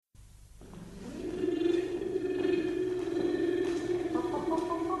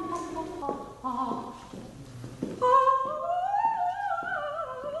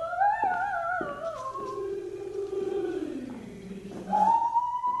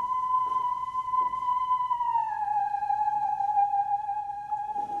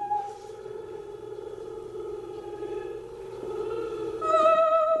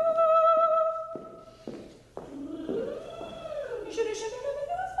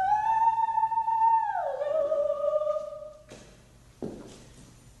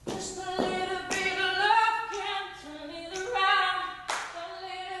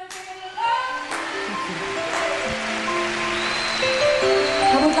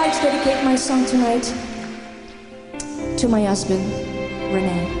Dedicate my song tonight to my husband,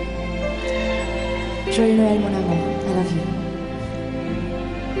 Renee. Joyeux Noël, mon amour. I love you.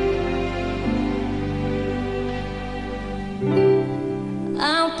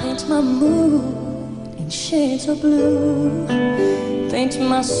 I'll paint my mood in shades of blue. Paint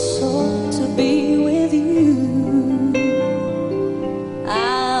my soul to be with you.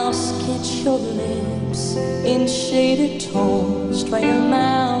 I'll sketch your lips in shaded tones. Draw your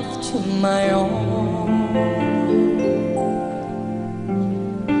mouth to my own.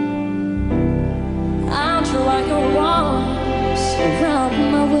 I'll draw your arms around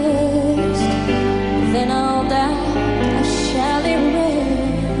my waist. Then I'll die a shall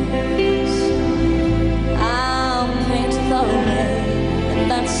erase. I'll paint the rain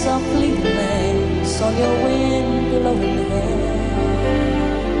that softly lays on your wind-blown hair.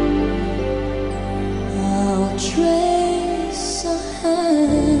 I'll trace a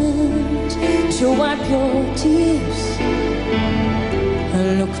hand to wipe your tears, a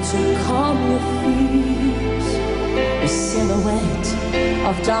look to calm your fears, a silhouette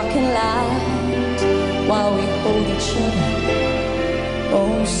of dark and light, while we hold each other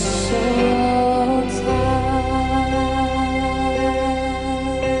oh so tight.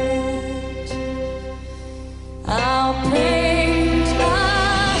 I'll paint a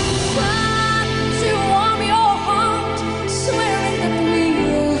sun to warm your heart, swearing that we'll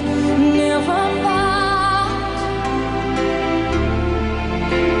never part.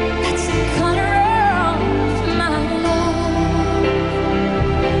 That's the color of my love.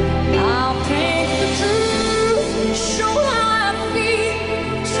 I'll paint the truth, show how I feel,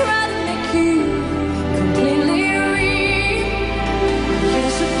 try to make you completely real.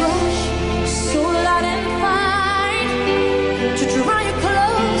 Use a brush so light and fine to draw you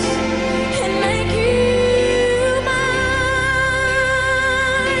close and make you mine.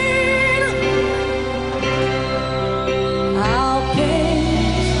 I'll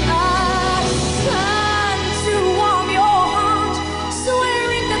paint a sun to warm your heart,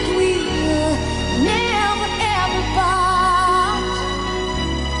 swearing that we'll never ever part.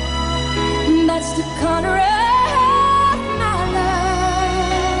 That's the color of my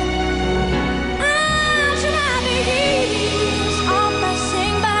love. I'm trying to years are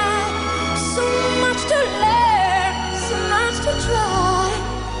passing by, so much to learn, so much to try.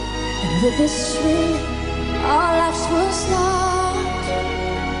 And with this ring, our lives will start,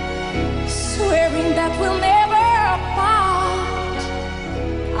 swearing that we'll never part.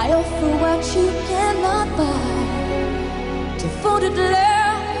 I offer what you cannot buy, devoted love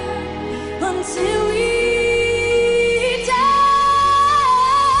until we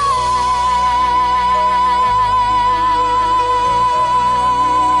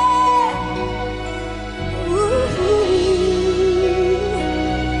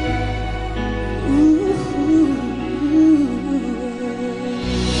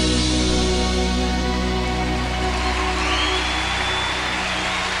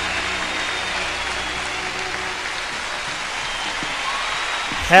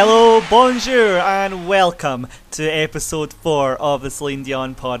Hello, bonjour, and welcome to episode 4 of the Celine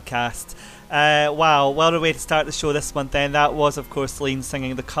Dion podcast. Wow, what a way to start the show this month then. That was, of course, Celine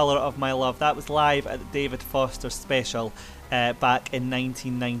singing The Colour of My Love. That was live at the David Foster special back in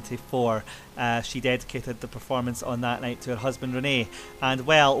 1994. She dedicated the performance on that night to her husband Renee. And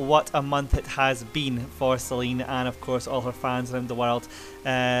well, what a month it has been for Celine and, of course, all her fans around the world.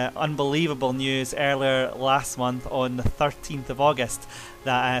 Unbelievable news earlier last month on the 13th of August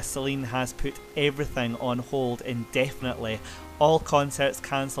that Celine has put everything on hold indefinitely. All concerts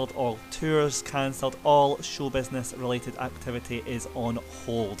cancelled, all tours cancelled, all show business related activity is on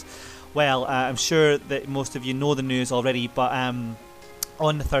hold. Well, I'm sure that most of you know the news already, but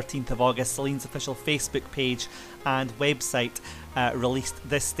on the 13th of August, Celine's official Facebook page and website released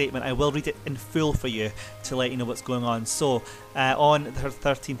this statement. I will read it in full for you to let you know what's going on. So, on the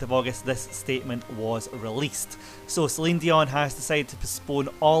 13th of August, this statement was released. So, Celine Dion has decided to postpone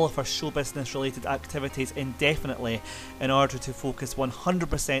all of her show business related activities indefinitely in order to focus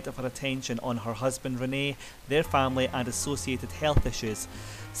 100% of her attention on her husband Renee, their family and associated health issues.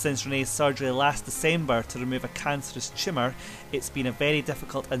 Since Renee's surgery last December to remove a cancerous tumour, it's been a very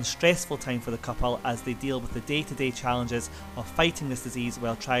difficult and stressful time for the couple as they deal with the day-to-day challenges of fighting this disease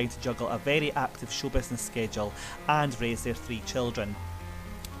while trying to juggle a very active show business schedule and raise their 3 children.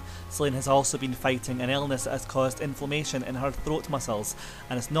 Celine has also been fighting an illness that has caused inflammation in her throat muscles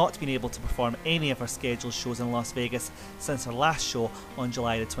and has not been able to perform any of her scheduled shows in Las Vegas since her last show on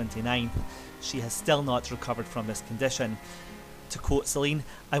July the 29th. She has still not recovered from this condition. To quote Celine,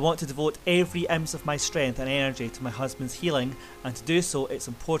 "I want to devote every ounce of my strength and energy to my husband's healing, and to do so it's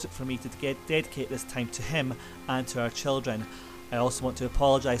important for me to dedicate this time to him and to our children. I also want to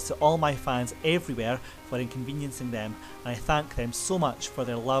apologise to all my fans everywhere for inconveniencing them, and I thank them so much for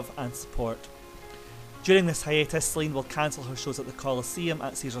their love and support." During this hiatus, Celine will cancel her shows at the Coliseum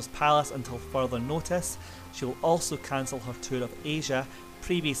at Caesar's Palace until further notice. She will also cancel her tour of Asia,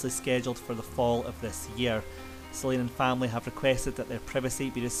 previously scheduled for the fall of this year. Celine and family have requested that their privacy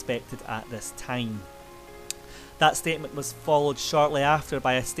be respected at this time. That statement was followed shortly after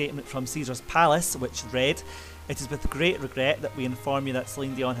by a statement from Caesar's Palace, which read, "It is with great regret that we inform you that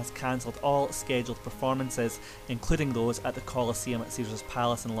Celine Dion has cancelled all scheduled performances, including those at the Coliseum at Caesar's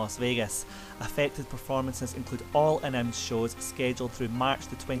Palace in Las Vegas. Affected performances include all announced shows scheduled through March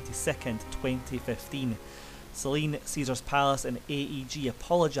the 22nd, 2015. Celine, Caesar's Palace and AEG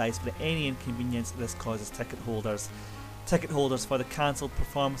apologise for any inconvenience this causes ticket holders. Ticket holders for the cancelled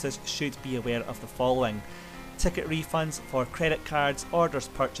performances should be aware of the following. Ticket refunds for credit cards. Orders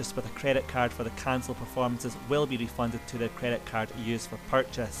purchased with a credit card for the cancelled performances will be refunded to the credit card used for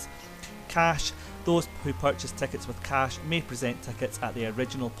purchase. Cash. Those who purchase tickets with cash may present tickets at the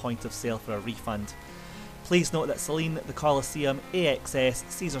original point of sale for a refund. Please note that Celine, the Coliseum, AXS,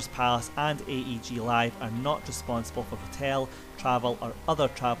 Caesar's Palace and AEG Live are not responsible for hotel, travel or other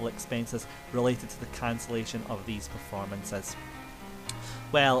travel expenses related to the cancellation of these performances."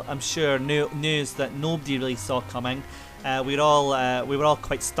 Well, I'm sure news that nobody really saw coming. We were all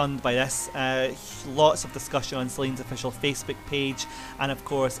quite stunned by this. Lots of discussion on Celine's official Facebook page, and of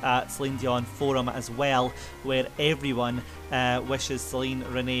course at Celine Dion Forum as well, where everyone wishes Celine,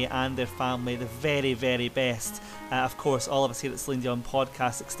 Renee and their family the very, very best. Of course, all of us here at Celine Dion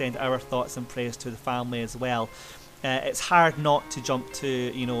Podcast extend our thoughts and prayers to the family as well. It's hard not to jump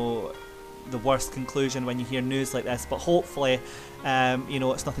to, the worst conclusion when you hear news like this, but hopefully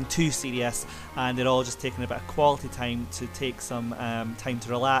it's nothing too serious and they're all just taking a bit of quality time to take some time to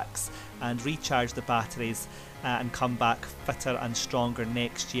relax and recharge the batteries and come back fitter and stronger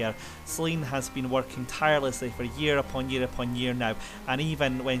next year. Celine has been working tirelessly for year upon year upon year now, and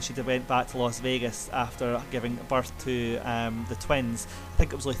even when she went back to Las Vegas after giving birth to the twins, I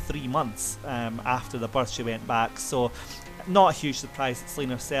think it was only 3 months after the birth she went back, so not a huge surprise that Celine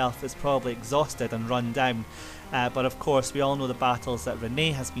herself is probably exhausted and run down. But of course, we all know the battles that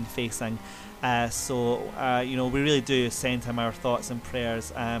Renee has been facing. So we really do send him our thoughts and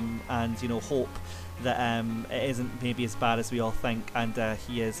prayers, and hope that it isn't maybe as bad as we all think, and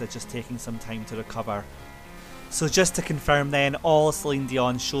he is just taking some time to recover. So just to confirm then, all Celine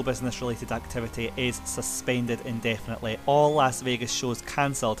Dion show business related activity is suspended indefinitely. All Las Vegas shows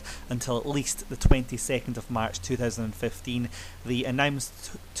cancelled until at least the 22nd of March 2015. The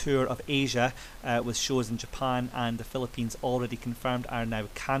announced tour of Asia with shows in Japan and the Philippines already confirmed are now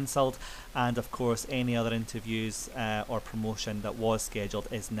cancelled, and of course any other interviews or promotion that was scheduled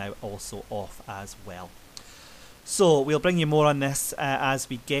is now also off as well. So we'll bring you more on this as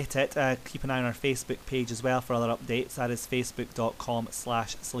we get it. Keep an eye on our Facebook page as well for other updates. That is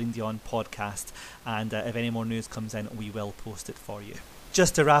facebook.com/Celine Dion Podcast, and if any more news comes in, we will post it for you.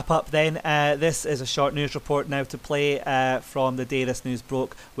 Just to wrap up then, this is a short news report now to play from the day this news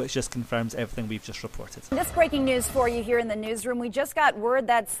broke, which just confirms everything we've just reported. This breaking news for you here in the newsroom. We just got word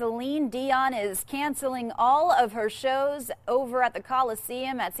that Celine Dion is canceling all of her shows over at the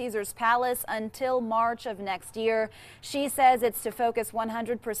Coliseum at Caesar's Palace until March of next year. She says it's to focus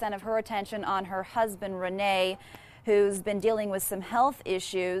 100% of her attention on her husband, Renee, who's been dealing with some health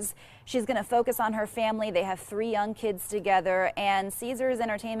issues. She's going to focus on her family. They have 3 young kids together, and Caesars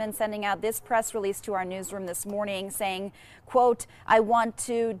Entertainment sending out this press release to our newsroom this morning saying, quote, "I want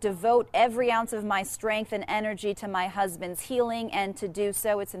to devote every ounce of my strength and energy to my husband's healing, and to do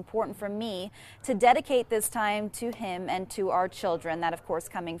so it's important for me to dedicate this time to him and to our children." That, of course,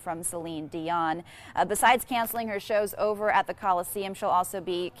 coming from Celine Dion. Besides canceling her shows over at the Coliseum, she'll also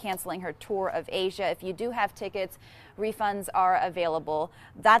be canceling her tour of Asia. If you do have tickets, refunds are available.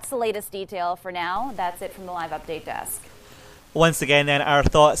 That's the latest detail for now. That's it from the Live Update Desk. Once again then, our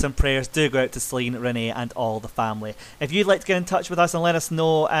thoughts and prayers do go out to Celine, Renee and all the family. If you'd like to get in touch with us and let us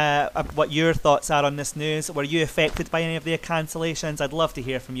know what your thoughts are on this news, were you affected by any of the cancellations? I'd love to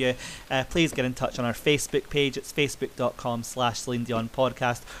hear from you. Please get in touch on our Facebook page. It's facebook.com/Celine Dion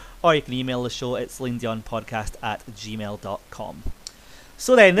Podcast, or you can email the show at celinedionpodcast@gmail.com.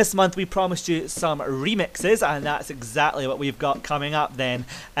 So then, this month we promised you some remixes, and that's exactly what we've got coming up then,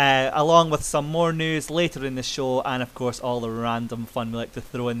 along with some more news later in the show, and of course all the random fun we like to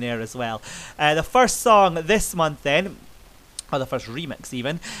throw in there as well. The first song this month then or the first remix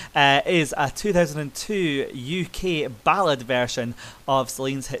even, is a 2002 UK ballad version of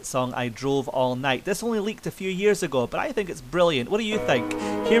Celine's hit song I Drove All Night. This only leaked a few years ago, but I think it's brilliant. What do you think?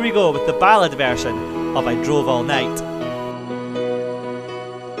 Here we go with the ballad version of I Drove All Night.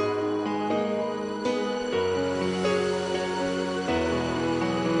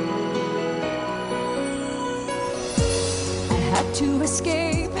 To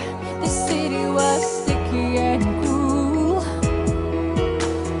escape, the city was sticky and cruel.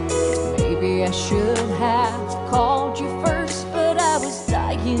 Maybe I should have called you first, but I was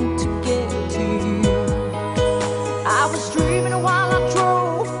dying to get to you. I was dreaming while I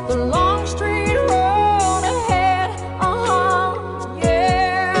drove the long straight road ahead.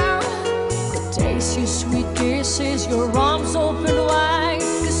 Yeah. Could taste your sweet kisses, your arms open wide.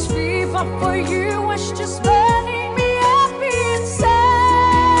 This fever for you was just burning me up inside.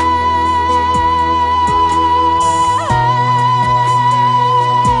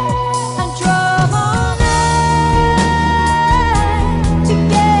 I drove all night to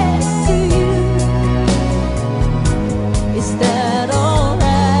get to you. Is that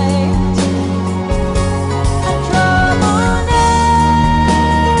alright? I drove all night,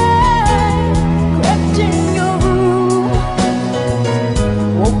 crept in your room,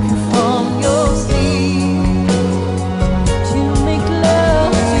 woke you from your sleep to make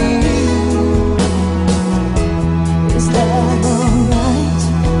love to you. Is that alright?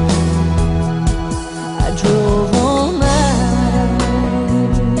 I drove all night.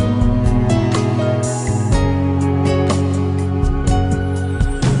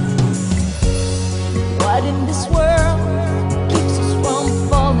 What in this world keeps us from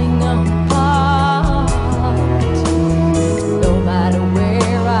falling apart? No matter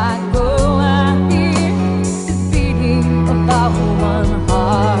where I go, I hear the beating of our one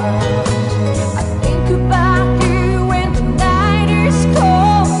heart. I think about you when the night is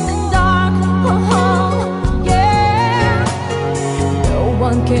cold and dark. Yeah. No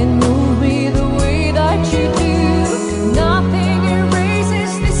one can move me the way that you do. Nothing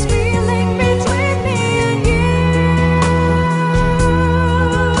erases this feeling between me and you.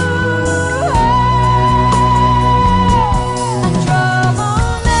 I drove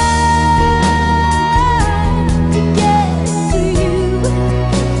all night to get to you.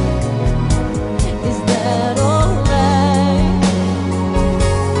 Is that alright?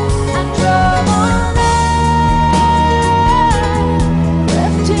 I drove all night,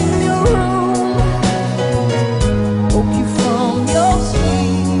 left in your room, woke you from your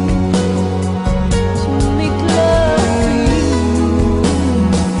sleep to make love to you.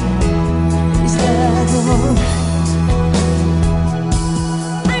 Is that alright?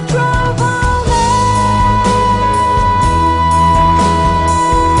 I drove all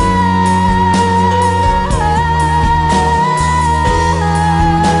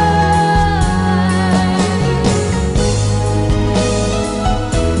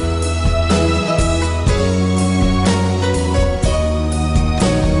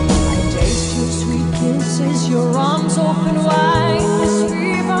I taste your sweet kisses, your arms open wide. This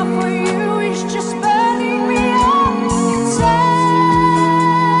fever for you is just burning me up inside.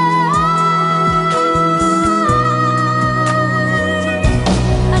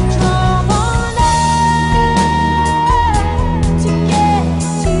 I drove all night to get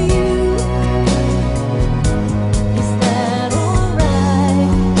to you. Is that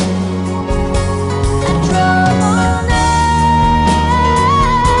alright? I drove all night,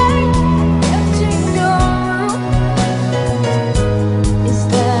 kept in your room. Is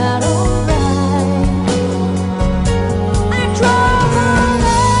that alright? I drove all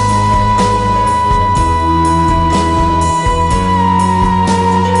night.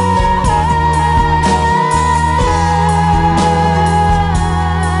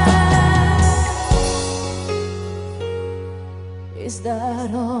 Is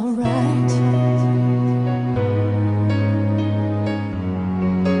that alright?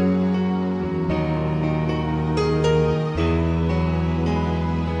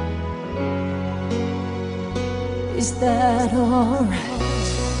 Is that alright?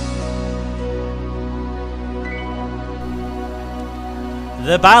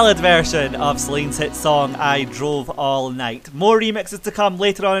 The ballad version of Celine's hit song I Drove All Night. More remixes to come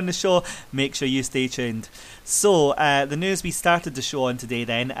later on in the show. Make sure you stay tuned. So, the news we started the show on today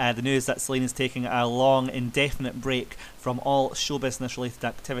then, the news that Celine is taking a long, indefinite break from all show business related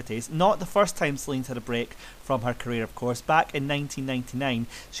activities. Not the first time Celine's had a break from her career, of course. Back in 1999,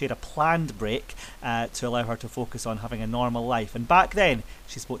 she had a planned break to allow her to focus on having a normal life. And back then,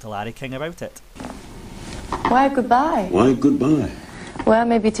 she spoke to Larry King about it. Why goodbye? Why goodbye? Well,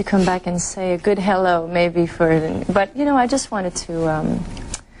 maybe to come back and say a good hello, maybe but you know, I just wanted to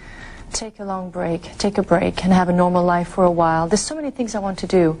take a break and have a normal life for a while. There's so many things I want to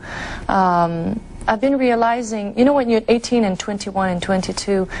do. I've been realizing, you know, when you're 18 and 21 and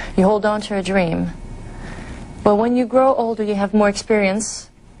 22, you hold on to a dream. But when you grow older, you have more experience,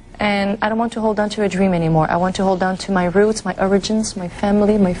 and I don't want to hold on to a dream anymore. I want to hold on to my roots, my origins, my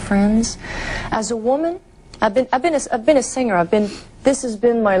family, my friends. As a woman, I've been a singer. This has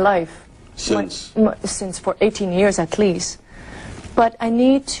been my life since for 18 years at least. But I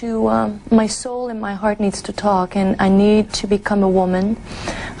need to, my soul and my heart needs to talk, and I need to become a woman.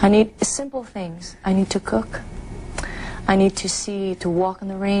 I need simple things. I need to cook. I need to walk in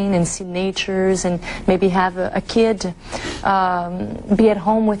the rain and see natures, and maybe have a kid, be at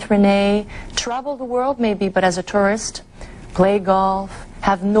home with Renee, travel the world maybe, but as a tourist, play golf,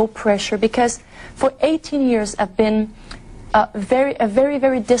 have no pressure, because for 18 years I've been a very,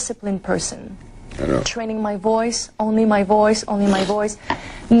 very disciplined person. Training my voice, only my voice,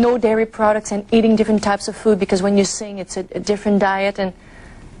 no dairy products, and eating different types of food, because when you sing it's a different diet, and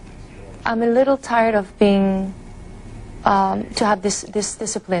I'm a little tired of being to have this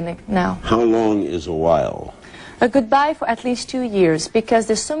discipline now. How long is a while? A goodbye for at least 2 years, because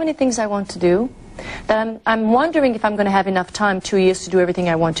there's so many things I want to do that I'm wondering if I'm going to have enough time, 2 years, to do everything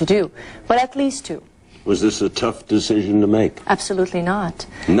I want to do, but at least 2. Was this a tough decision to make? Absolutely not.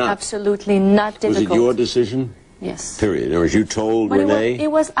 Not? Absolutely not difficult. Was it your decision? Yes. Period. Or was you told, but Renee?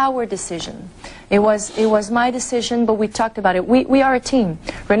 It was our decision. It was my decision, but we talked about it. We are a team.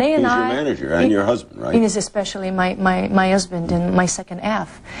 Renee and He's I... your manager and your husband, right? He is especially my husband and my second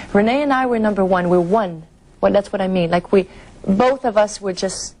half. Renee and I were number one. We're one. Well, that's what I mean. Like both of us were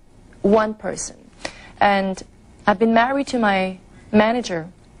just one person. And I've been married to my manager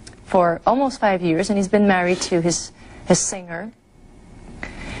for almost 5 years, and he's been married to his singer.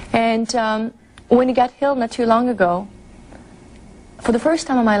 And when he got ill not too long ago, for the first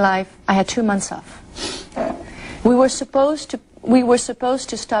time in my life, I had 2 months off. We were supposed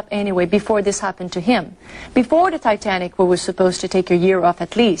to stop anyway before this happened to him. Before the Titanic, we were supposed to take a year off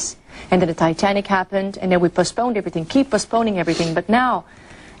at least. And then the Titanic happened, and then we postponed everything, keep postponing everything. But now,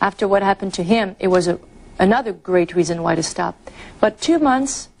 after what happened to him, it was another great reason why to stop. But 2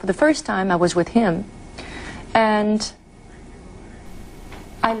 months, for the first time, I was with him, and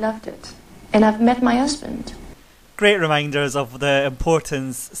I loved it. And I've met my husband. Great reminders of the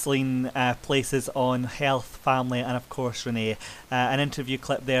importance Celine places on health, family, and of course Renee. An interview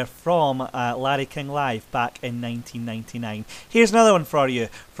clip there from Larry King Live back in 1999. Here's another one for you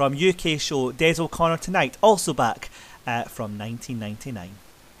from UK show Des O'Connor Tonight, also back from 1999.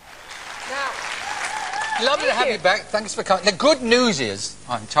 Lovely to have you back. Thanks for coming. The good news is,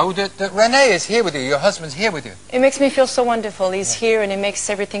 I'm told that Renee is here with you. Your husband's here with you. It makes me feel so wonderful. He's here, and it makes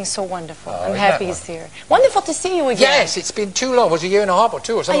everything so wonderful. I'm happy he's here. Wonderful to see you again. Yes, it's been too long. Was it a year and a half or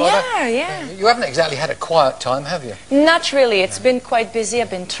 2 or something like that? Yeah. You haven't exactly had a quiet time, have you? Not really. It's been quite busy. I've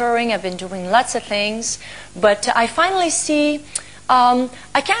been touring. I've been doing lots of things. But I finally see...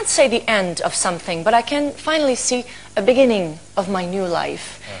 I can't say the end of something, but I can finally see a beginning of my new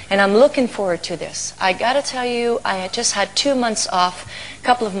life. And I'm looking forward to this. I gotta tell you, I had just had 2 months off a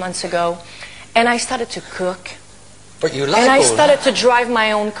couple of months ago, and I started to cook. But you like And I all started that. to drive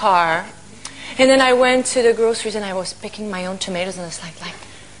my own car. And then I went to the groceries, and I was picking my own tomatoes, and it's like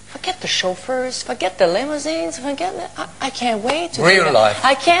forget the chauffeurs, forget the limousines, I can't wait to Real do that. life.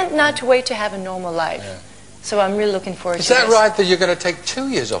 I can't not wait to have a normal life. Yeah. So I'm really looking forward to Is this. that right that you're going to take 2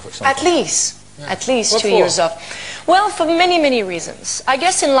 years off at some point? At least. Yeah. At least What 2 for? years off. Well, for many, many reasons. I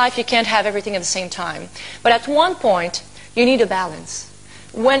guess in life you can't have everything at the same time. But at one point, you need a balance.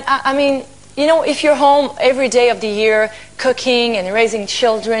 I mean, you know, if you're home every day of the year, cooking and raising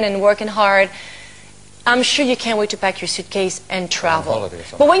children and working hard, I'm sure you can't wait to pack your suitcase and travel. holiday or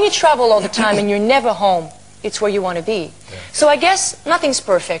something. But when you travel all the time and you're never home, it's where you want to be. Yeah. So I guess nothing's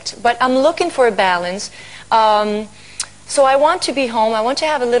perfect, but I'm looking for a balance. So I want to be home. I want to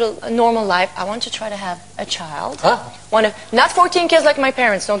have a normal life. I want to try to have a child. Huh? Not 14 kids like my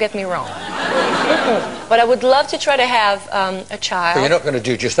parents, don't get me wrong. But I would love to try to have a child. But you're not going to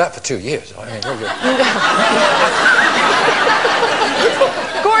do just that for 2 years, are you?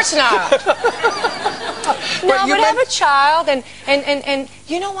 Of course not. But have a child, and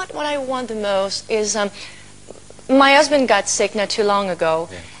you know what I want the most is my husband got sick not too long ago,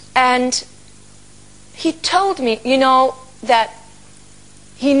 and he told me, you know, that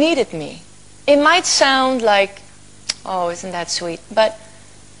he needed me. It might sound like, oh, isn't that sweet, but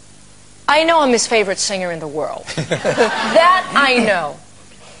I know I'm his favorite singer in the world. That I know.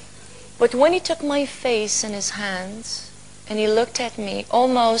 But when he took my face in his hands And he looked at me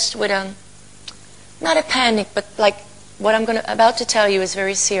almost with not a panic, but like what I'm about to tell you is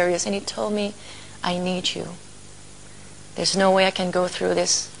very serious. And he told me, I need you. There's no way I can go through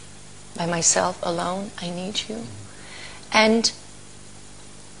this by myself alone. I need you. And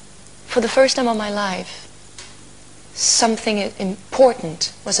for the first time of my life, something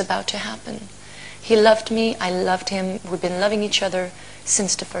important was about to happen. He loved me, I loved him. We've been loving each other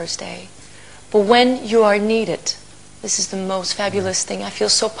since the first day. But when you are needed, this is the most fabulous thing. I feel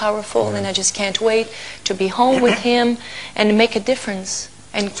so powerful, and I just can't wait to be home with him and make a difference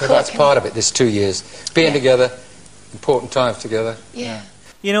and So cook. that's part of it, this 2 years. Being together, important times together. Yeah.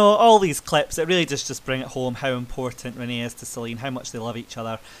 You know, all these clips, it really just bring it home how important Renee is to Celine, how much they love each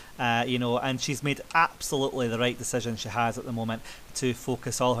other, you know, and she's made absolutely the right decision she has at the moment to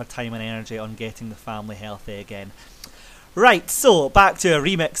focus all her time and energy on getting the family healthy again. Right, so back to a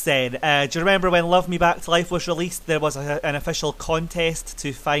remix then. Do you remember when Love Me Back to Life was released? There was an official contest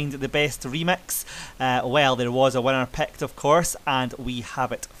to find the best remix. Well, there was a winner picked, of course, and we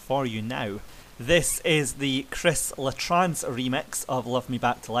have it for you now. This is the Chris LaTrance remix of Love Me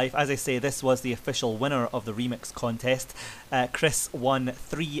Back to Life. As I say, this was the official winner of the remix contest. Chris won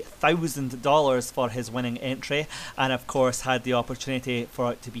 $3,000 for his winning entry, and of course had the opportunity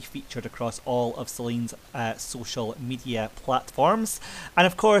for it to be featured across all of Celine's social media platforms. And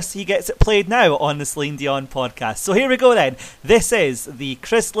of course, he gets it played now on the Celine Dion podcast. So here we go then. This is the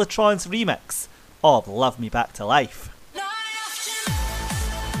Chris LaTrance remix of Love Me Back to Life.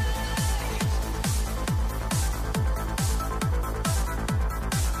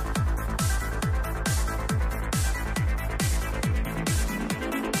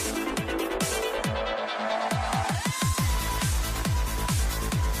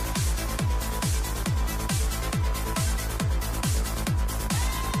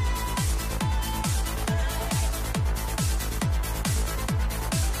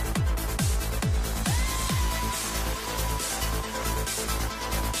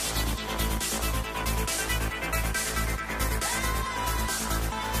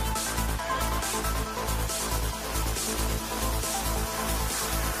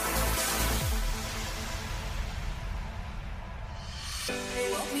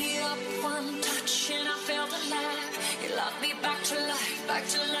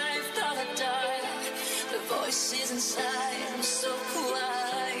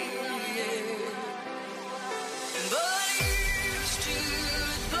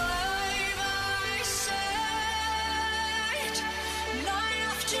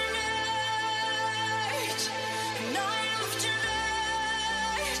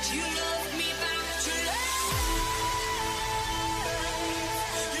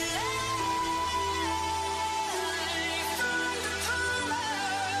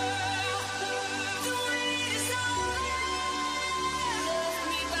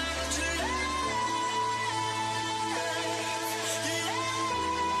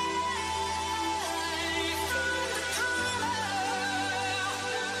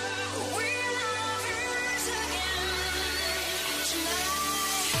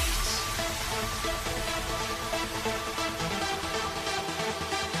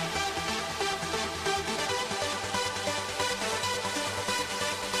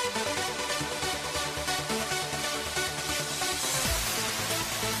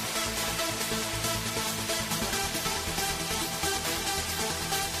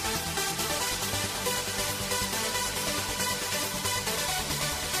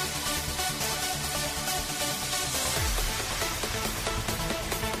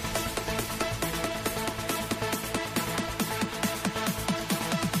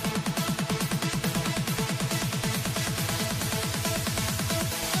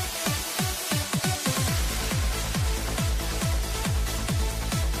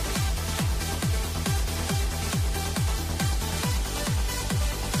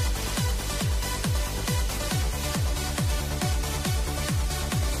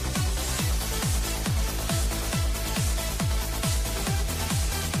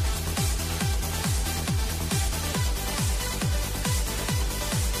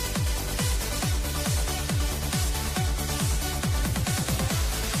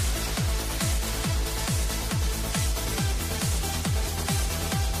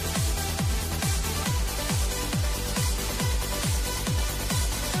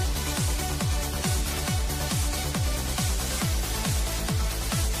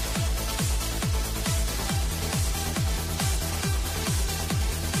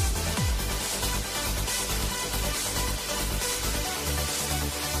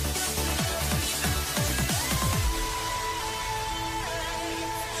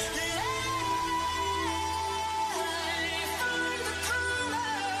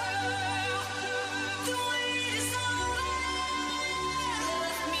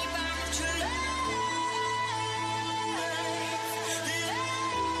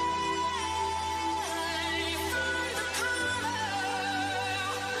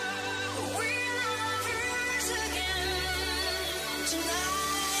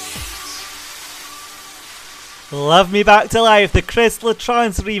 Love Me Back to Life, the Chris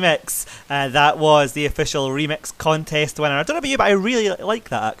LaTrance remix. That was the official remix contest winner. I don't know about you, but I really like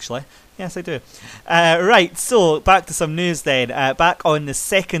that actually. Yes, I do. Right, so back to some news then. Back on the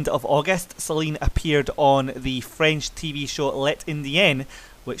 2nd of August, Celine appeared on the French TV show Les Indiennes,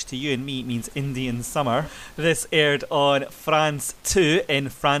 which to you and me means Indian Summer. This aired on France 2, in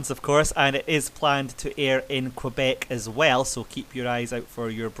France of course, and it is planned to air in Quebec as well, so keep your eyes out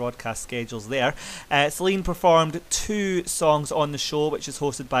for your broadcast schedules there. Celine performed 2 songs on the show, which is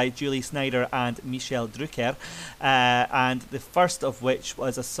hosted by Julie Snyder and Michel Drucker, and the first of which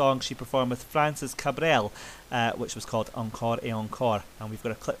was a song she performed with Francis Cabrel, which was called Encore et Encore, and we've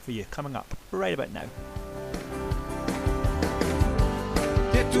got a clip for you coming up right about now.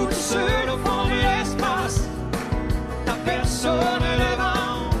 T'es toute seule au fond de l'espace, t'as personne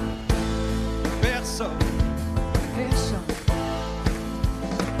devant, personne, personne.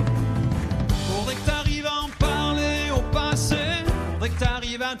 Faudrait que t'arrives à en parler au passé, faudrait que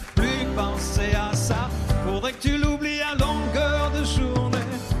t'arrives à ne plus penser à ça, faudrait que tu l'oublies à longueur de journée.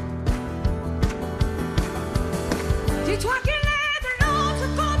 Dis-toi qu'il est de l'autre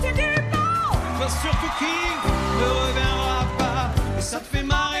côté du pont, toi surtout qui ne reviendra pas. Ça te fait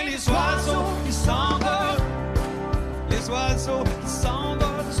marrer les oiseaux qui s'envolent, les oiseaux qui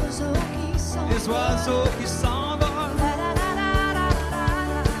s'envolent, les oiseaux qui s'envolent.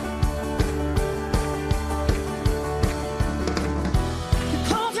 Tu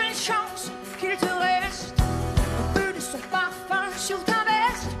comptes une chance qu'il te reste un peu de son parfum sur ta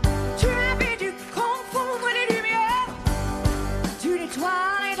veste. Tu avais dû confondre les lumières d'une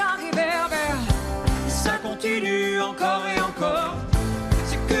étoile et d'un réverbère. Ça continue encore et encore.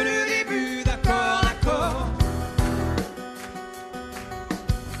 Que le début, d'accord, d'accord.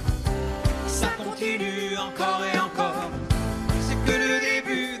 Ça continue encore et encore. C'est que le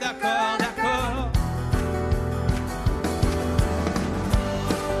début, d'accord, d'accord.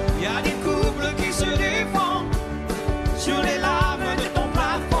 Il y a des couples qui se défendent sur les lames de ton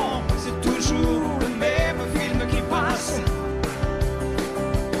plafond. C'est toujours le même film qui passe.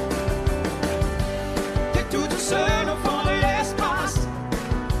 T'es toute seule au fond de l'espace.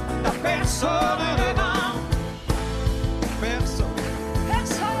 Personne devant, personne,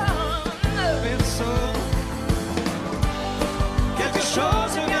 personne, personne. Quelque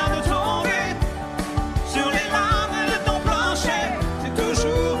chose vient de tomber sur les lames de ton plancher. C'est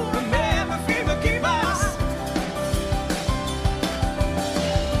toujours le même film qui passe.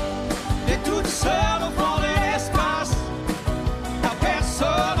 T'es toute seule au fond de l'espace. T'as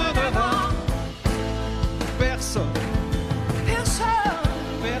personne devant, personne, personne.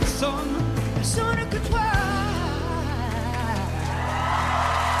 Personne que toi.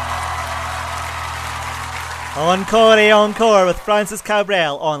 Encore et Encore with Francis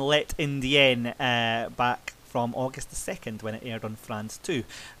Cabrel on Les Indiennes, back from August the 2nd when it aired on France 2.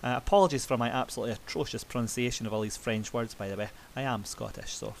 Apologies for my absolutely atrocious pronunciation of all these French words, by the way. I am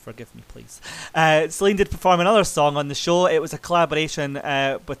Scottish, so forgive me please. Celine did perform another song on the show. It was a collaboration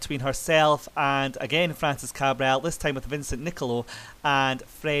between herself and, again, Francis Cabrel, this time with Vincent Nicolo and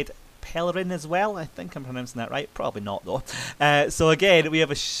Fred Pellerin as well. I think I'm pronouncing that right. Probably not though. So again, we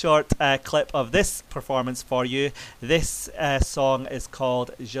have a short clip of this performance for you. This song is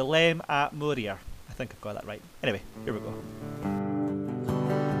called Je l'aime à mourir. I think I've got that right. Anyway, here we go.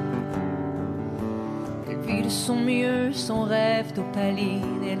 Elle vit de son mieux son rêve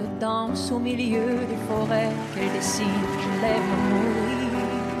d'opaline et le danse au milieu des forêts qu'elle décide. Je l'aime à mourir.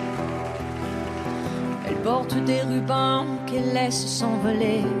 Elle porte des rubans qu'elle laisse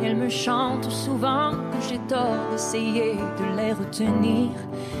s'envoler. Elle me chante souvent que j'ai tort d'essayer de les retenir,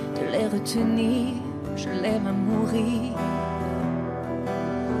 de les retenir. Je l'aime à mourir.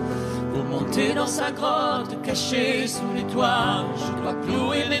 Pour monter dans sa grotte cachée sous les toits, je dois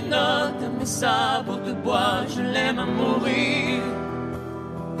clouer les notes à mes sabres de bois. Je l'aime à mourir.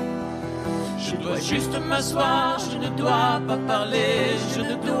 Je dois juste m'asseoir, je ne dois pas parler, je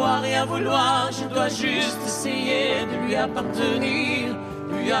ne dois rien vouloir, je dois juste essayer de lui appartenir,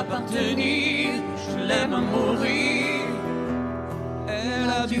 lui appartenir. Je l'aime à mourir. Elle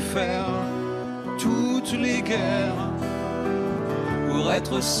a dû faire toutes les guerres pour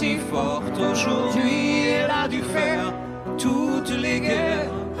être si forte aujourd'hui. Elle a dû faire toutes les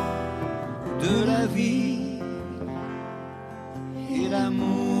guerres de la vie et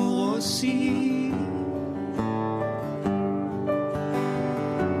l'amour aussi.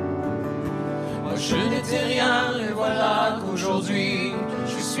 Moi je n'étais rien et voilà qu'aujourd'hui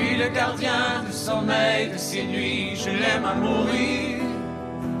je suis le gardien du sommeil de ces nuits. Je l'aime à mourir.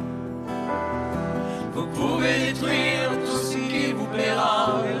 Vous pouvez détruire tout ce qui vous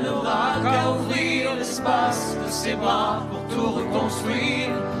ses bras pour tout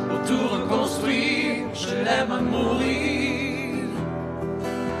reconstruire, je l'aime à mourir.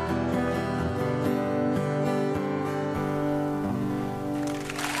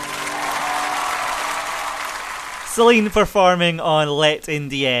 Celine performing on Let in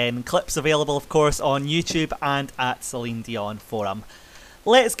Dion. Clips available, of course, on YouTube and at Celine Dion Forum.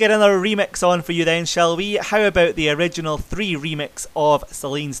 Let's get another remix on for you then, shall we? How about the original 3 remix of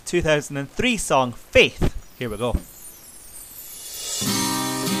Celine's 2003 song, Faith? Here we go.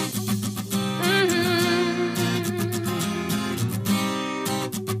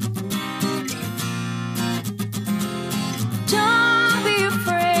 Don't be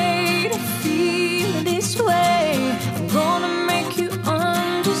afraid to feel this way. I'm gonna make you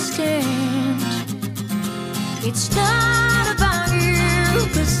understand. It's not about you,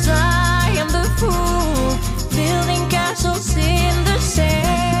 'cause I am the fool building castles in the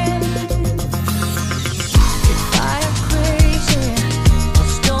sand. If I am crazy,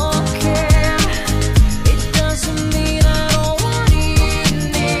 just don't care. It doesn't mean I don't want you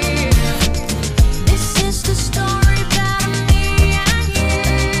near. This is the story about me and you,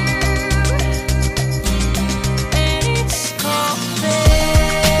 and it's called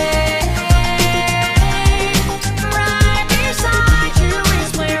faith. Right beside you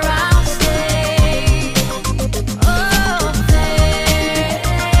is where I'll stay. Oh, faith,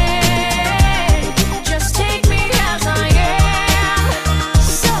 just take me as I am.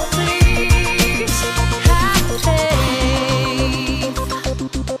 So please have faith.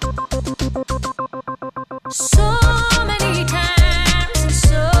 So many times in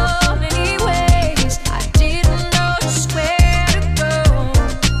so many ways, I didn't know just where to go.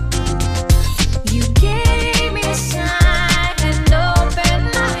 You gave me a sign and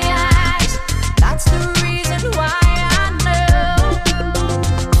opened my eyes. That's the reason why I know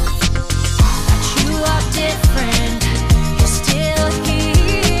that you are different. You're still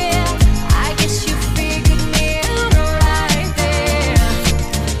here. I guess you figured me out right there.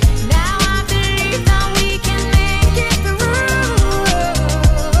 Now I believe that we can make it through,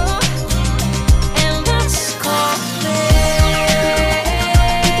 and that's called faith.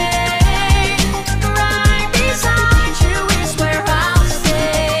 Right beside you is where I'll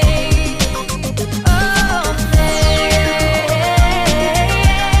stay. Oh, faith,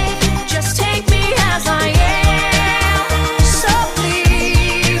 just take me as I am. So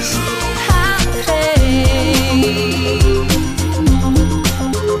please have faith.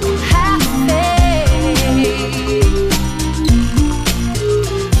 Have faith.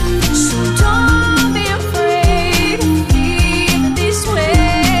 So don't be afraid to feel this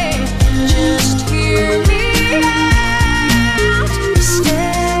way. Just hear me out.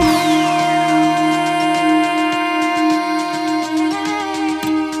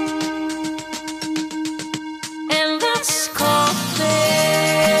 And that's called faith.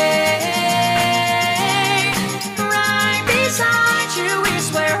 Right beside you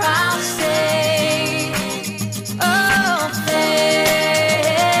is where I'll stay. Oh, faith,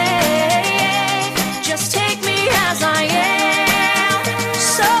 just take me as I am.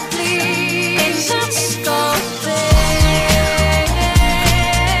 So please, that's called faith.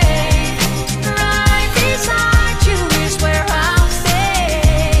 Right beside you is where I'll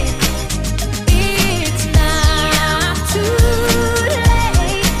stay. It's not too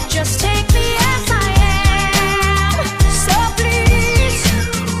late. Just take me as I am. So please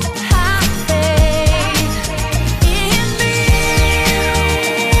have faith in me.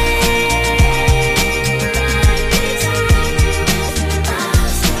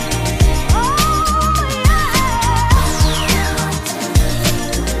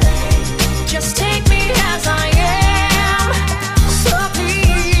 Just take me as I am. So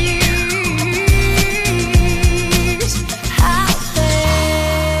please have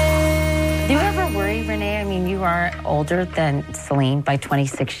faith. Do you ever worry, Renee? I mean, you are older than Celine by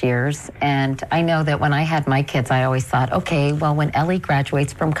 26 years. And I know that when I had my kids, I always thought, okay, well, when Ellie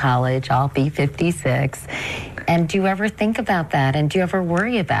graduates from college, I'll be 56. And do you ever think about that? And do you ever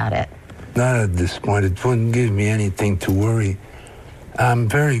worry about it? Not at this point. It wouldn't give me anything to worry. I'm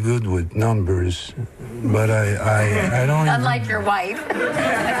very good with numbers, but I don't. Unlike your wife.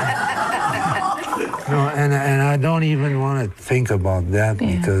 No, and I don't even want to think about that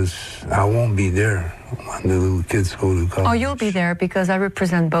because I won't be there when the little kids go to college. Oh, you'll be there because I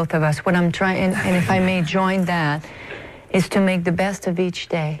represent both of us. What I'm trying, and if I may join that, is to make the best of each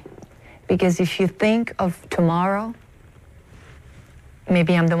day. Because if you think of tomorrow,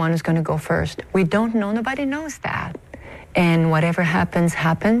 maybe I'm the one who's going to go first. We don't know. Nobody knows that. And whatever happens,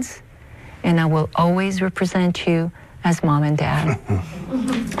 happens. And I will always represent you as mom and dad.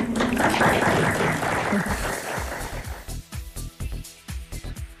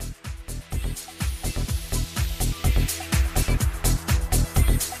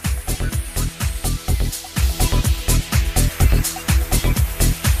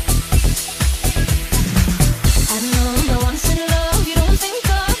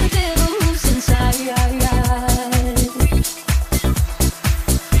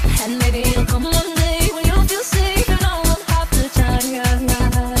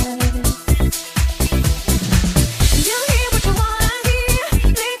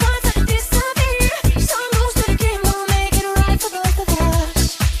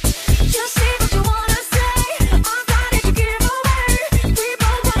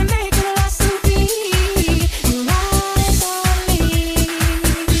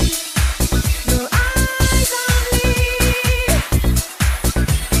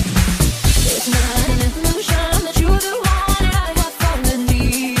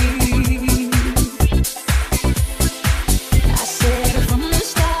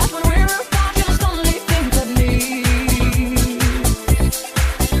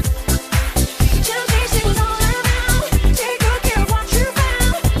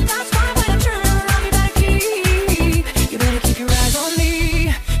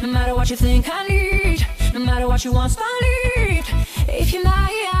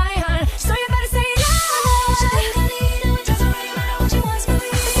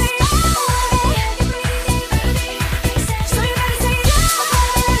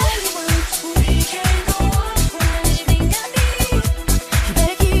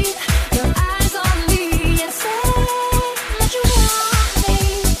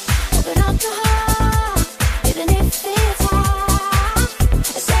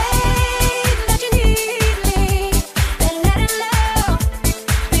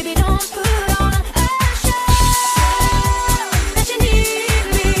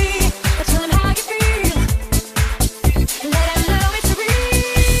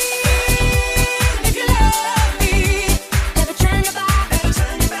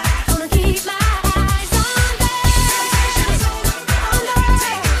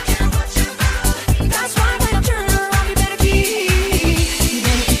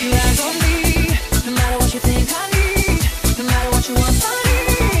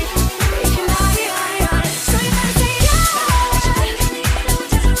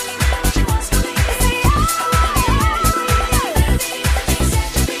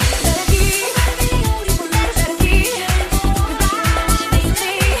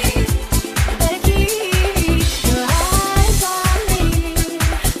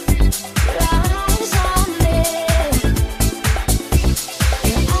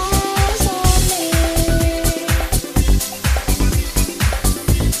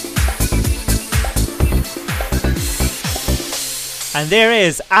 And there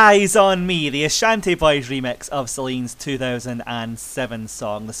is Eyes on Me, the Ashanti Boys remix of Celine's 2007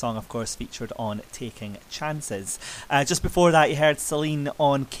 song. The song, of course, featured on Taking Chances. Just before that, you heard Celine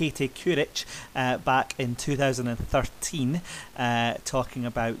on Katie Couric back in 2013, talking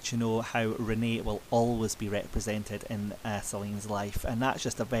about, you know, how Renee will always be represented in Celine's life. And that's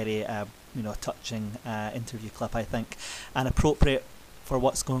just a very, touching interview clip, I think, and appropriate for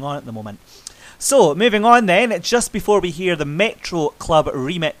what's going on at the moment. So, moving on then, just before we hear the Metro Club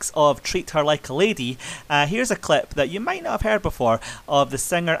remix of Treat Her Like a Lady, here's a clip that you might not have heard before of the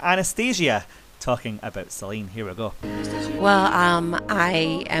singer Anastasia talking about Celine. Here we go. Well,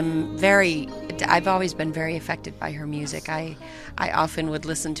 I've always been very affected by her music. I often would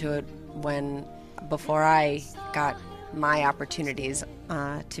listen to it before I got my opportunities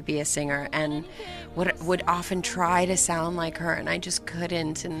to be a singer, and would often try to sound like her, and I just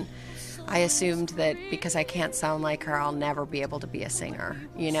couldn't, and I assumed that because I can't sound like her, I'll never be able to be a singer.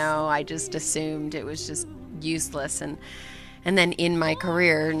 You know, I just assumed it was just useless. And then in my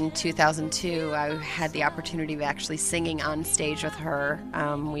career in 2002, I had the opportunity of actually singing on stage with her.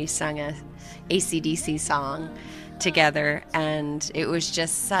 We sung a AC/DC song together, and it was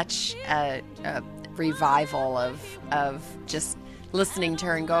just such a revival of just listening to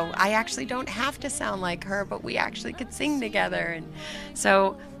her and go, I actually don't have to sound like her, but we actually could sing together. And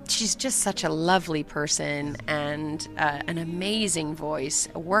so she's just such a lovely person, and an amazing voice.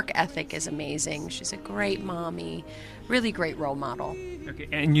 Work ethic is amazing. She's a great mommy, really great role model. Okay,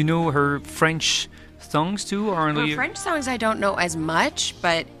 and you know her French songs too, or only her French songs I don't know as much,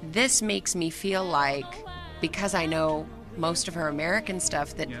 but this makes me feel like, because I know most of her American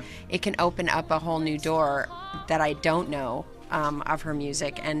stuff, that it can open up a whole new door that I don't know of her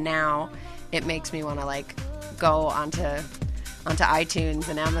music, and now it makes me want to go onto iTunes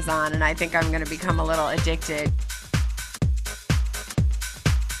and Amazon, and I think I'm going to become a little addicted.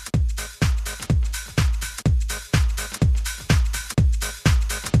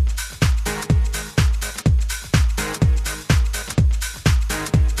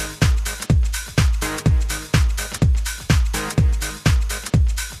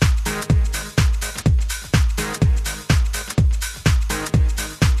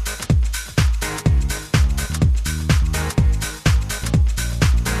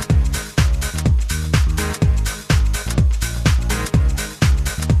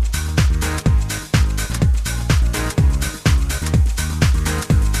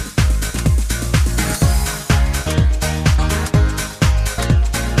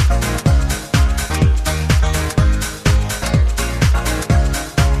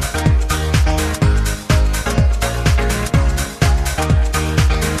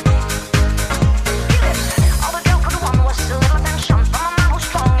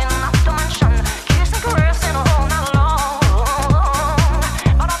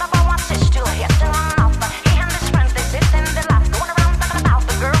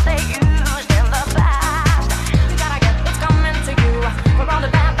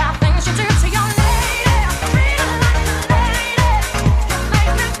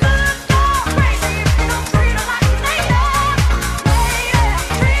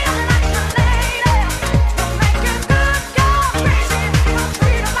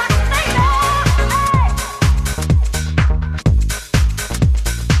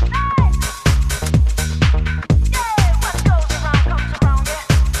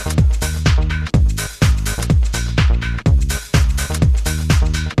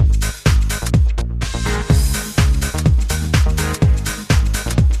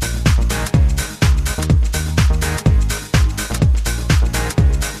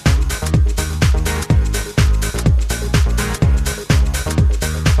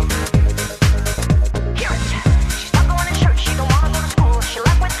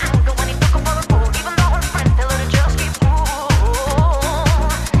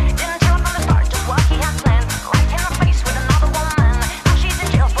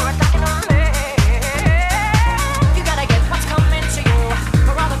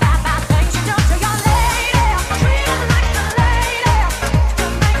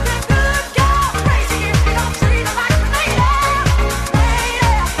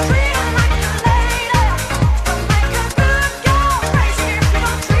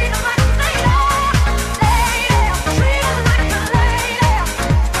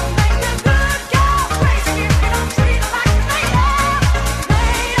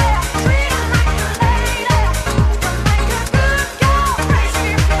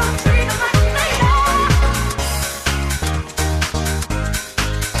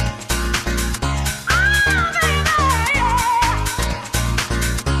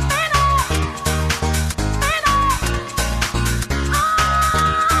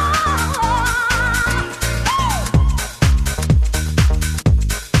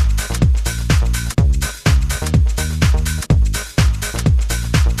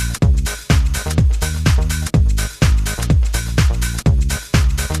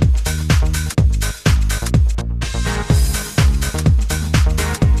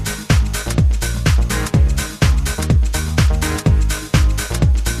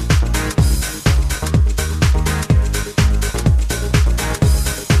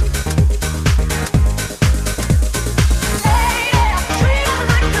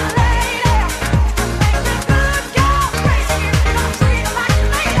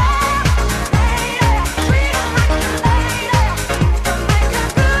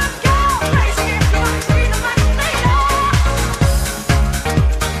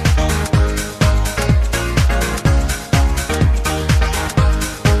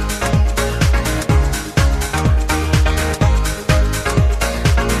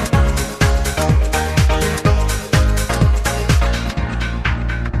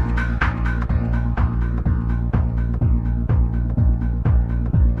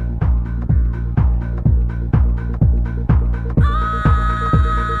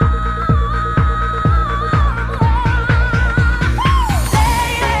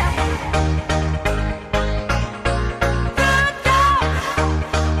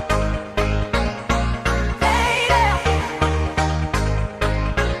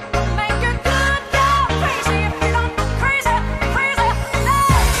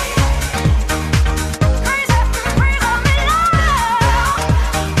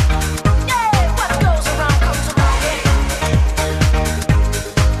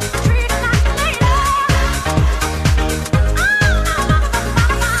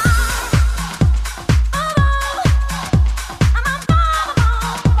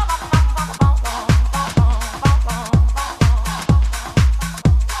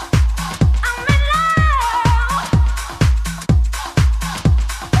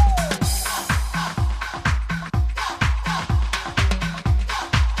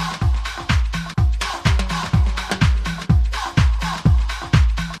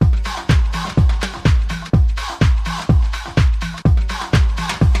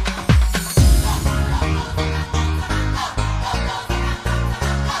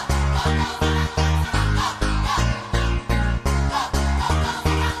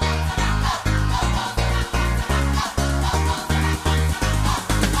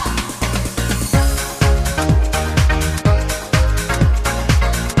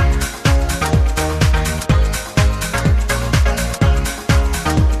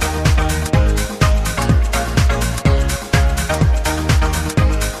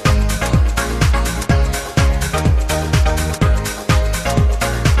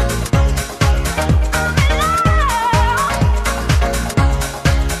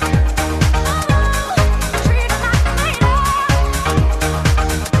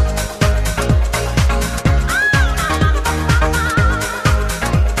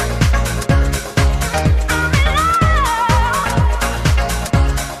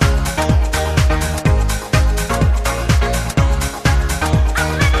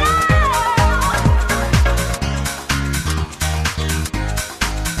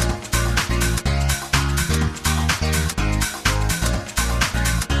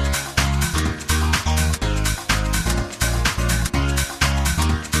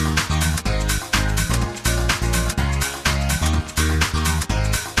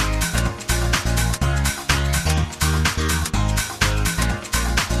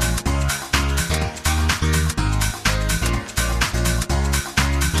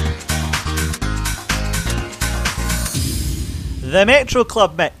 The Metro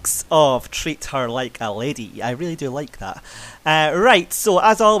Club mix of Treat Her Like a Lady. I really do like that. Right, so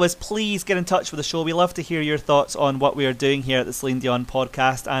as always, please get in touch with the show. We love to hear your thoughts on what we are doing here at the Celine Dion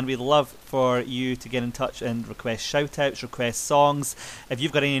podcast, and we'd love for you to get in touch and request shout-outs, request songs. If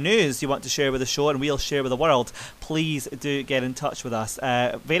you've got any news you want to share with the show and we'll share with the world, please do get in touch with us.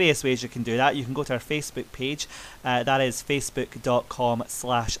 Various ways you can do that. You can go to our Facebook page, that is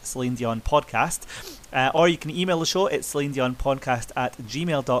facebook.com/Celine Dion podcast, or you can email the show at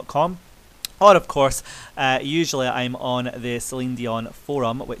celinedionpodcast@gmail.com. Or, of course, usually I'm on the Celine Dion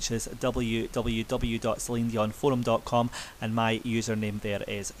forum, which is www.celinedionforum.com, and my username there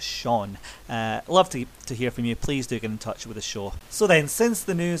is Sean. Love to hear from you. Please do get in touch with the show. So then, since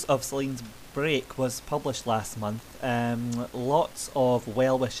the news of Celine's break was published last month, lots of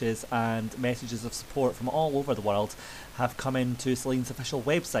well wishes and messages of support from all over the world have come into Celine's official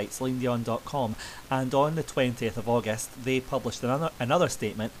website, celinedion.com, and on the 20th of August they published another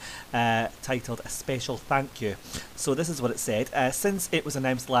statement titled A Special Thank You. So this is what it said. Since it was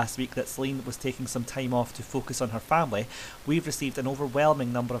announced last week that Celine was taking some time off to focus on her family, we've received an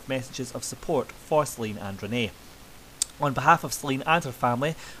overwhelming number of messages of support for Celine and Renee. On behalf of Celine and her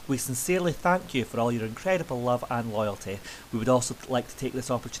family, we sincerely thank you for all your incredible love and loyalty. We would also like to take this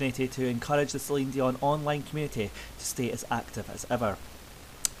opportunity to encourage the Celine Dion online community to stay as active as ever.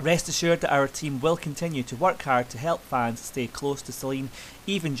 Rest assured that our team will continue to work hard to help fans stay close to Celine,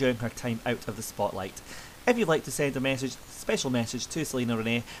 even during her time out of the spotlight. If you'd like to send a special message to Celine and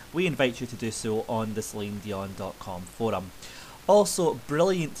Renee, we invite you to do so on the celinedion.com forum. Also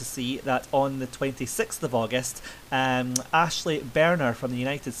brilliant to see that on the 26th of August, Ashley Berner from the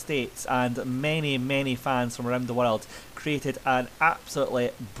United States and many fans from around the world created an absolutely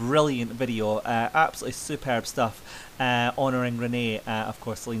brilliant video, absolutely superb stuff, honouring Renee, of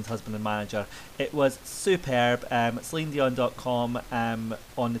course Celine's husband and manager. It was superb. CelineDion.com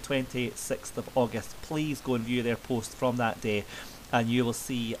on the 26th of August. Please go and view their post from that day, and you will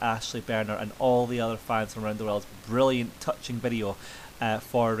see Ashley Berner and all the other fans from around the world's brilliant, touching video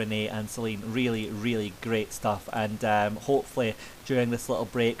for Renee and Celine. Really great stuff, and hopefully during this little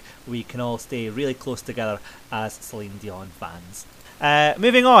break we can all stay really close together as Celine Dion fans.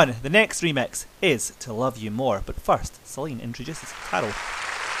 Moving on, the next remix is To Love You More, but first Celine introduces Taro.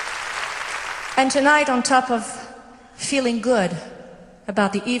 And tonight, on top of feeling good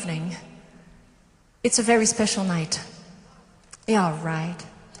about the evening, it's a very special night. Yeah, right.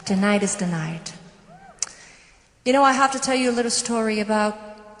 Tonight is the night. You know, I have to tell you a little story about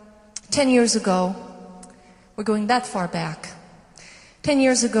 10 years ago. We're going that far back. 10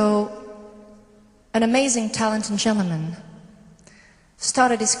 years ago, an amazing, talented gentleman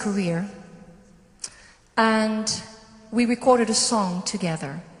started his career, and we recorded a song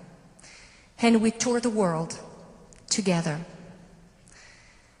together, and we toured the world together.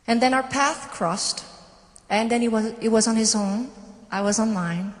 And then our path crossed, and then he was on his own, I was on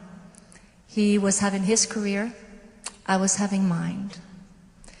mine. He was having his career, I was having mine.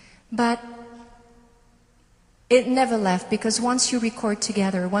 But it never left, because once you record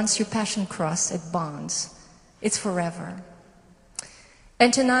together, once your passion cross, it bonds. It's forever.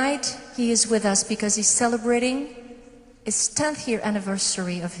 And tonight, he is with us because he's celebrating his 10th year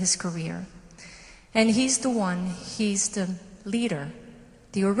anniversary of his career. And he's the leader,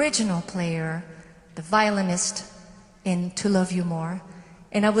 the original player, the violinist in To Love You More.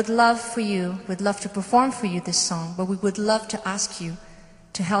 And I would love to perform for you this song, but we would love to ask you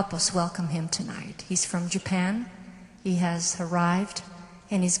to help us welcome him tonight. He's from Japan, he has arrived,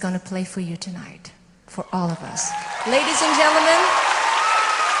 and he's going to play for you tonight, for all of us. Ladies and gentlemen,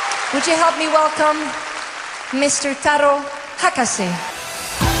 would you help me welcome Mr. Taro Hakase.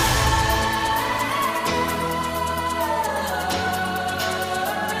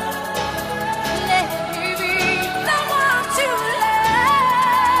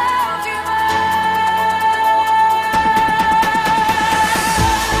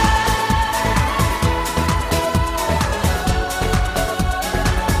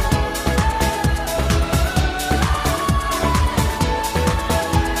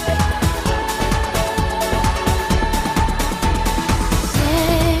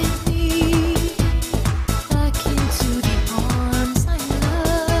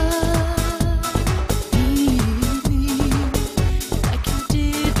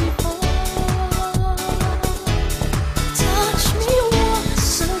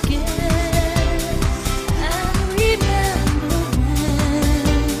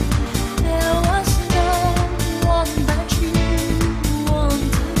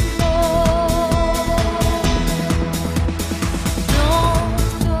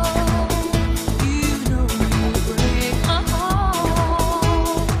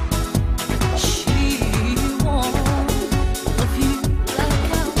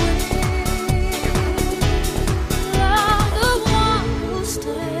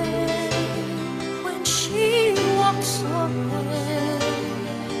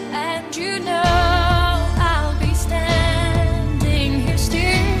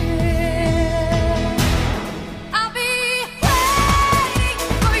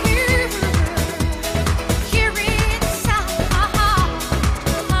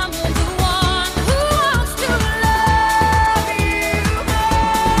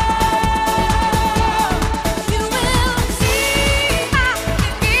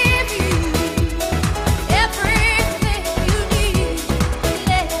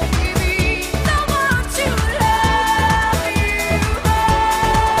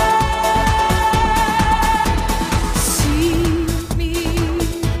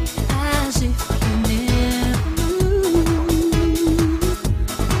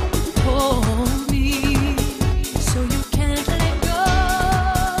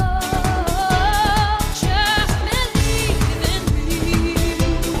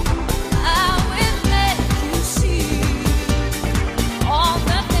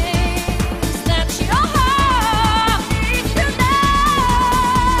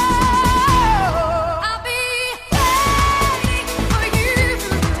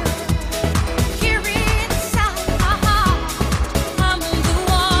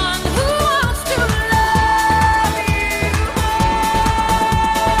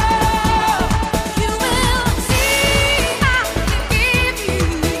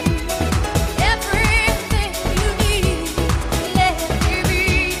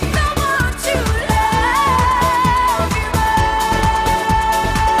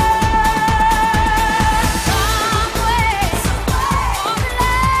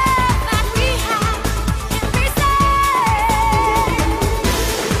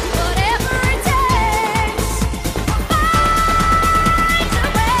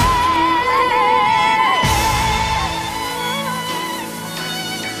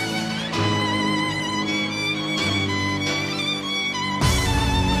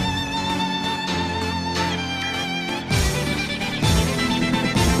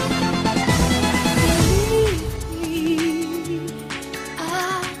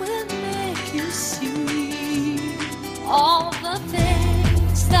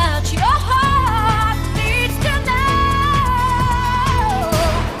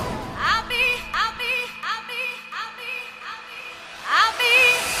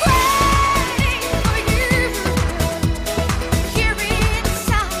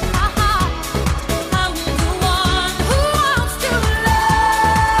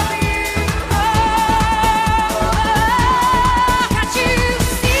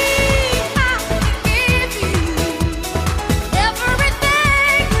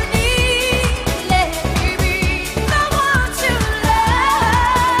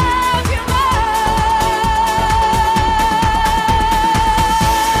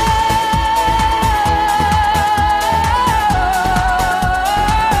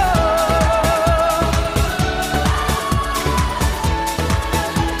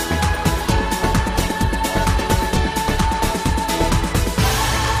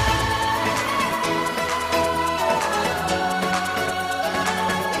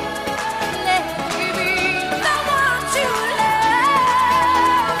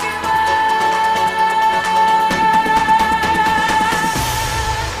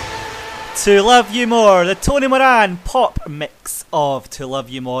 To Love You More, the Tony Moran pop mix of To Love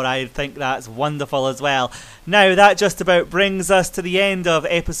You More. I think that's wonderful as well. Now, that just about brings us to the end of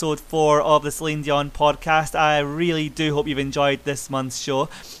episode 4 of the Celine Dion podcast. I really do hope you've enjoyed this month's show.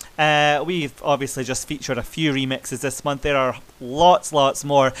 We've obviously just featured a few remixes this month. There are lots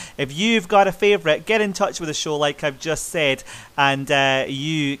more. If you've got a favourite, get in touch with the show like I've just said, and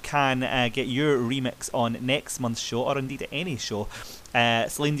you can get your remix on next month's show, or indeed any show.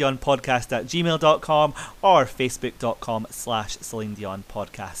 Celine Dion podcast at gmail.com or facebook.com/Celine Dion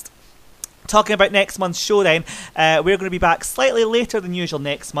podcast. Talking about next month's show then, we're going to be back slightly later than usual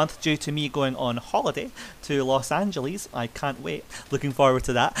next month due to me going on holiday to Los Angeles. I can't wait. Looking forward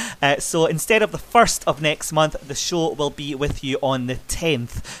to that. So instead of the 1st of next month, the show will be with you on the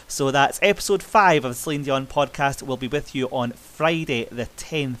 10th. So that's episode 5 of the Celine Dion podcast will be with you on Friday the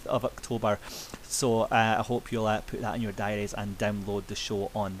 10th of October. So I hope you'll put that in your diaries and download the show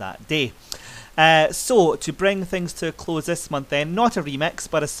on that day. So to bring things to a close this month then, not a remix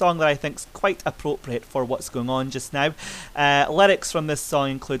but a song that I think is quite appropriate for what's going on just now. Lyrics from this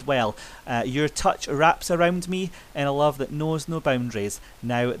song include, your touch wraps around me in a love that knows no boundaries.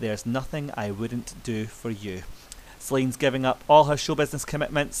 Now there's nothing I wouldn't do for you. Celine's giving up all her show business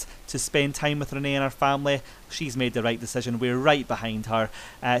commitments to spend time with Renee and her family. She's made the right decision. We're right behind her.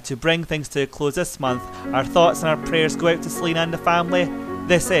 To bring things to a close this month, our thoughts and our prayers go out to Celine and the family.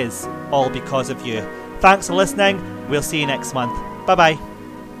 This is All Because of You. Thanks for listening. We'll see you next month. Bye-bye.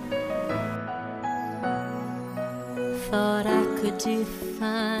 Thought I could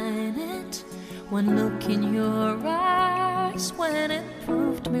define it. One look in your eyes when it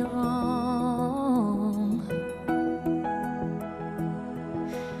proved me wrong.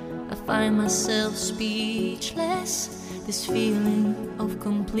 I find myself speechless. This feeling of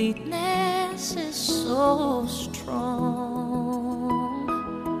completeness is so strong.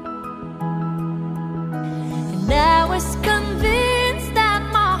 And I was convinced that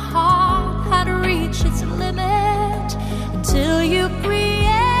my heart had reached its limit until you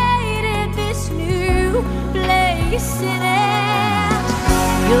created this new place in it.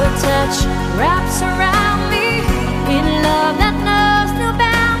 Your touch wraps around me in love that knows no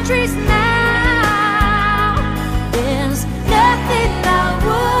boundaries now. There's nothing I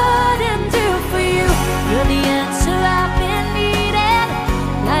wouldn't do for you. You're the answer I've been needing.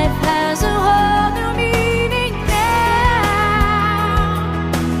 Life has a whole new meaning now.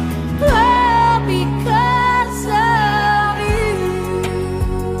 All because of you.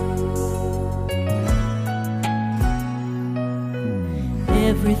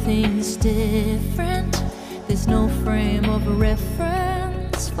 Everything's different. There's no frame of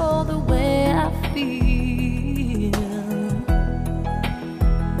reference for the way I feel.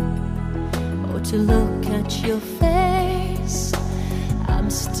 Or to look at your face, I'm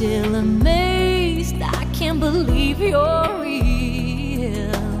still amazed. I can't believe you're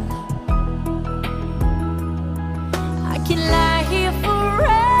real. I can lie here for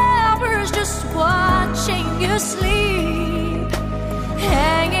hours just watching you sleep,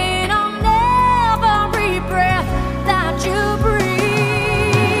 hanging on breath that you breathe.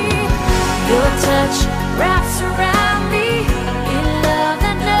 Your touch